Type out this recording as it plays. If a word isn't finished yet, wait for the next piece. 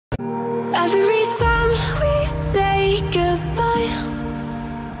Every time we say goodbye,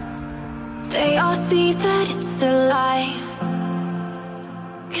 they all see that it's a lie.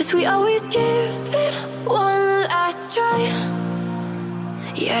 'Cause we always give it one last try.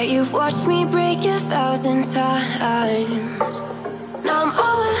 Yeah, you've watched me break 1,000 times. Now I'm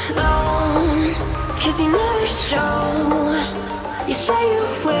all alone, 'cause you never show. You say you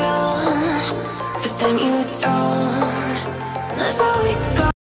will, but then you don't. That's how it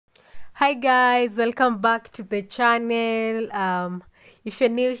goes. Hi guys, welcome back to the channel. If you're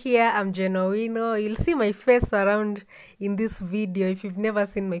new here, I'm Owino. You'll see my face around in this video if you've never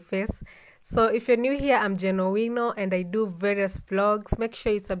seen my face. So if you're new here, I'm Owino and I do various vlogs. Make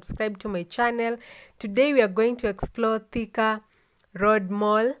sure you subscribe to my channel. Today we are going to explore Thika Road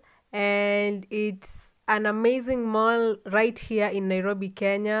Mall, and it's an amazing mall right here in Nairobi,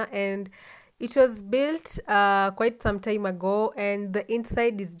 Kenya, and it was built quite some time ago, and the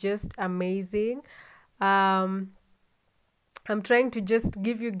inside is just amazing. I'm trying to just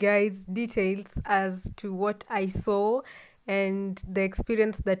give you guys details as to what I saw and the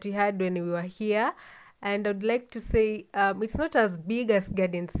experience that we had when we were here. And I'd like to say it's not as big as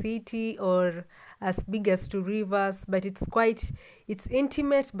Garden City or as big as Two Rivers, but it's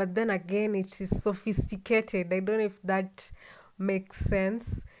intimate, but then again it is sophisticated. I don't know if that makes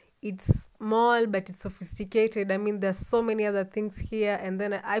sense. It's small, but it's sophisticated. I mean, there's so many other things here, and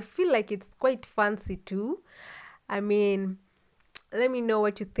then I feel like it's quite fancy too. I mean, let me know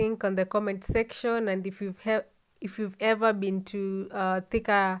what you think on the comment section, and if you've ever been to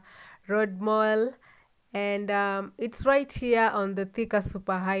Thika Road Mall, and it's right here on the Thika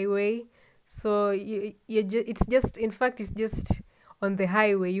Superhighway. So it's just on the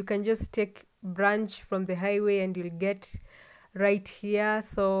highway. You can just take branch from the highway and you'll get right here.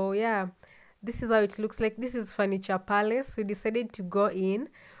 So yeah, this is how it looks like. This is Furniture Palace. We decided to go in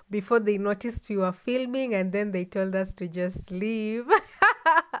before they noticed we were filming, and then they told us to just leave.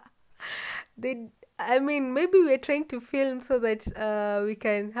 I mean, maybe we're trying to film so that we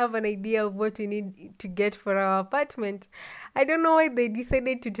can have an idea of what we need to get for our apartment. I don't know why they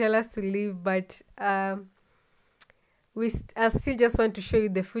decided to tell us to leave, but I still just want to show you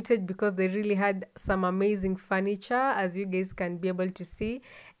the footage because they really had some amazing furniture, as you guys can be able to see.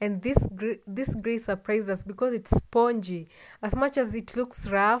 And this gray surprised us because it's spongy. As much as it looks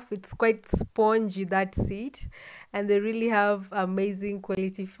rough, it's quite spongy, that seat. And they really have amazing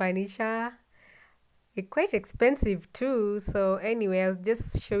quality furniture. It's quite expensive too. So anyway, I was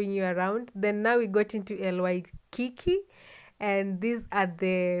just showing you around. Then now we got into LY Kiki, and these are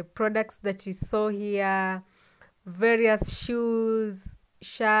the products that you saw here. Various shoes,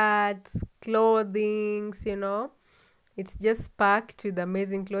 shirts, clothings, you know. It's just packed with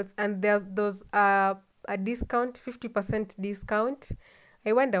amazing clothes, and there's those a discount, 50% discount.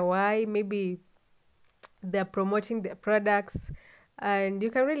 I wonder why. Maybe they're promoting their products, and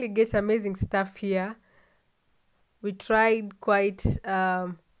you can really get amazing stuff here. We tried quite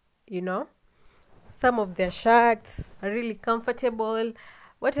you know, some of their shirts are really comfortable.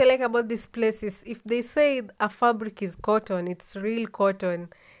 What I like about this place is if they say a fabric is cotton, it's real cotton.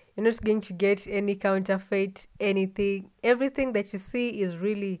 You're not going to get any counterfeit, anything. Everything that you see is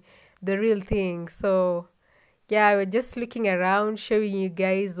really the real thing. So yeah, we're just looking around, showing you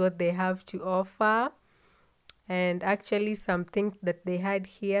guys what they have to offer, and actually some things that they had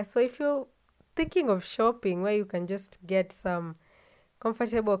here. So if you're thinking of shopping where you can just get some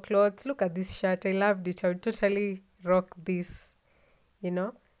comfortable clothes, look at this shirt. I loved it. I would totally rock this, you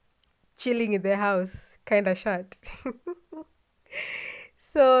know, chilling in the house kind of shirt.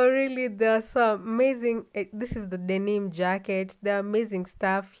 So really, there's some amazing, this is the denim jacket. There are amazing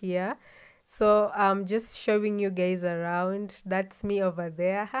stuff here. So I'm just showing you guys around. That's me over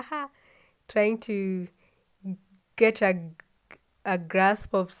there, trying to get a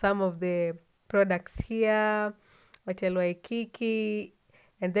grasp of some of the products here at LY Kiki,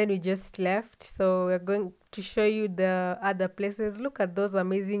 and then we just left. So we're going to show you the other places. Look at those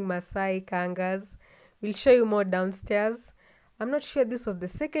amazing Masai kangas. We'll show you more downstairs. I'm not sure this was the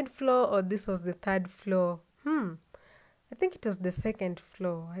second floor or this was the third floor. I think it was the second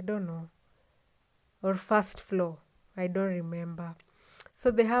floor. I don't know. Or first floor. I don't remember.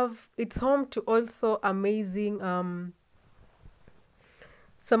 So it's home to also amazing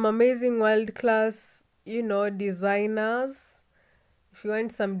some amazing world-class, you know, designers. If you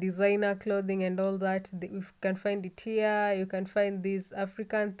want some designer clothing and all that, you can find it here. You can find these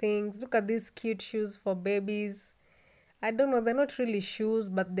African things. Look at these cute shoes for babies. I don't know, they're not really shoes,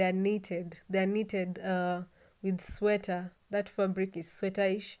 but they're knitted. They're knitted with sweater. That fabric is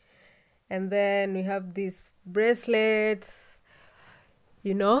sweaterish. And then we have these bracelets.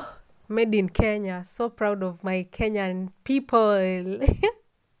 you know, made in Kenya. So proud of my Kenyan people.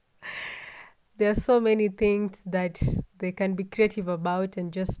 There are so many things that they can be creative about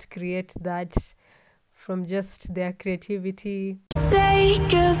and just create that from just their creativity. Say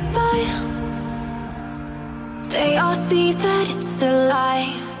goodbye. They all see that it's a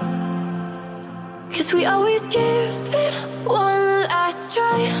lie, 'cause we always give it one last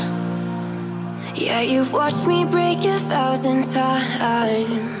try. Yeah, you've watched me break 1,000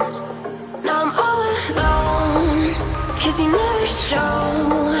 times. Now I'm all alone, 'cause you never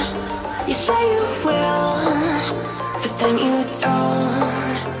show. You say you will, but then you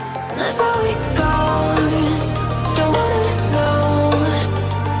don't. That's how it goes. Don't wanna know.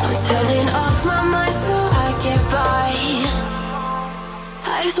 I'm turning off my mind so I get by.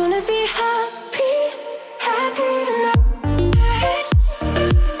 I just wanna be happy, happy tonight.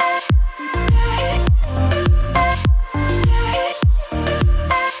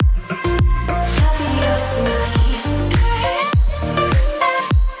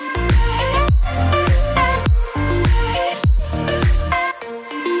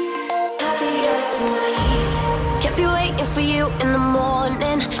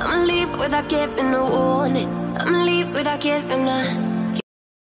 Without giving a warning, I'ma leave without giving a...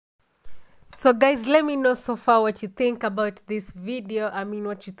 So guys, let me know so far what you think about this video. I mean,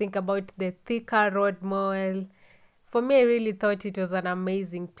 what you think about the Thika Road Mall. For me, I really thought it was an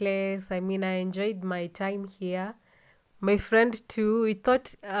amazing place. I mean, I enjoyed my time here. My friend too,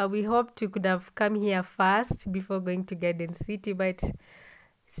 we hoped we could have come here first before going to Garden City, but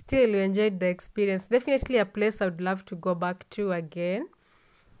still we enjoyed the experience. Definitely a place I would love to go back to again,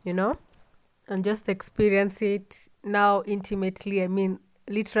 you know, and just experience it now intimately. I mean,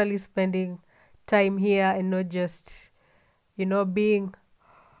 literally spending time here and not just, you know, being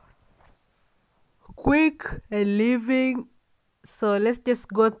quick and leaving. So let's just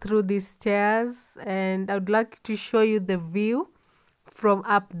go through these stairs, and I would like to show you the view from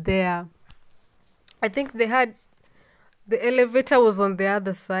up there. I think the elevator was on the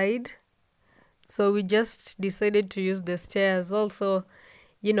other side, so we just decided to use the stairs also,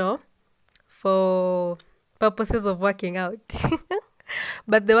 you know, for purposes of working out.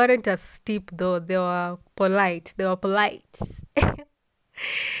 But they weren't as steep though. They were polite.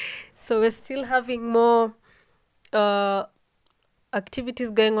 So we're still having more activities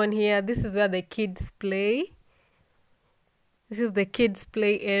going on here. This is where the kids play. This is the kids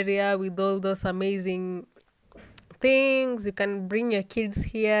play area with all those amazing things. You can bring your kids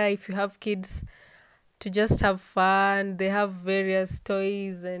here if you have kids to just have fun. They have various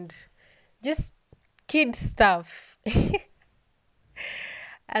toys and just kid stuff.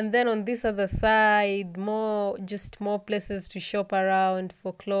 And then on this other side, more places to shop around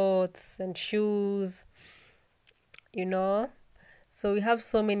for clothes and shoes, you know. So we have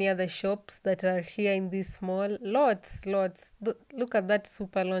so many other shops that are here in this mall. Lots. Look at that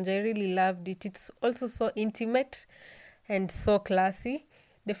super lounge. I really loved it. It's also so intimate and so classy.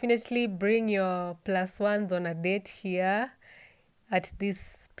 Definitely bring your +1s on a date here at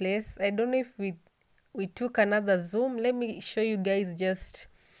this place. I don't know if we took another zoom. Let me show you guys just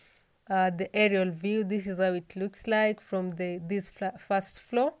the aerial view. This is how it looks like from this first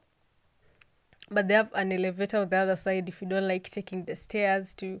floor. But they have an elevator on the other side. If you don't like taking the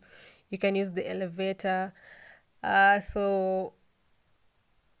stairs, you can use the elevator. So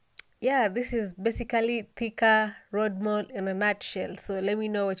yeah, this is basically Thika Road Mall in a nutshell. So let me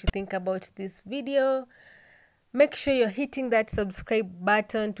know what you think about this video. Make sure you're hitting that subscribe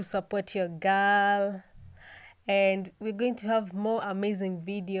button to support your girl. And we're going to have more amazing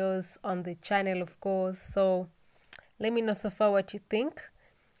videos on the channel, of course. So let me know so far what you think.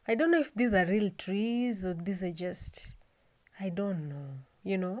 I don't know if these are real trees or these are just, I don't know,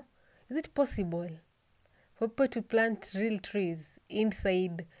 you know. Is it possible for people to plant real trees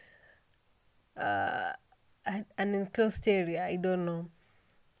inside an enclosed area? I don't know.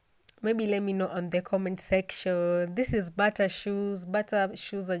 Maybe let me know on the comment section. This is Butter shoes. Butter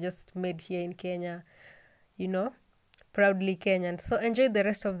shoes are just made here in Kenya, you know, proudly Kenyan. So enjoy the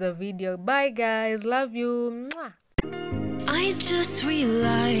rest of the video. Bye guys, love you. Mwah. I just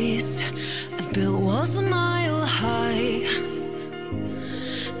realized I've built walls a mile high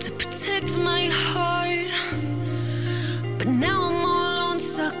to protect my heart, but now I'm all alone,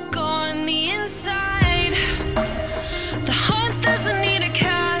 stuck on the inside. The heart doesn't need a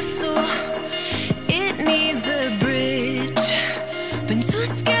castle, it needs a bridge. Been too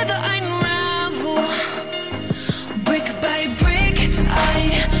scared that I unravel. Brick by brick,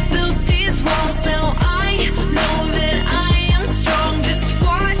 I built these walls. Now I know that I am strong. Just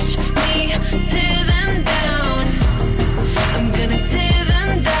watch me tear them down. I'm gonna tear them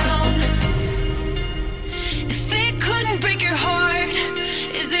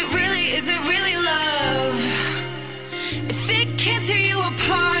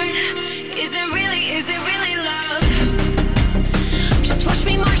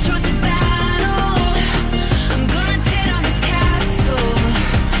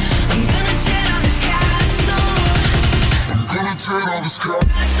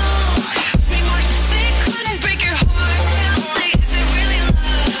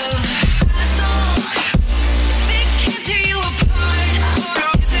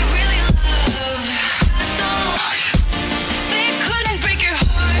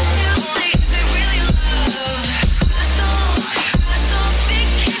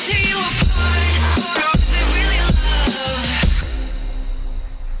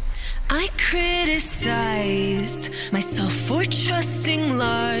myself for trusting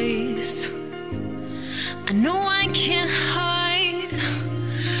lies. I know I can't hide,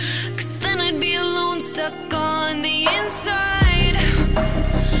 'cause then I'd be alone, stuck on the inside.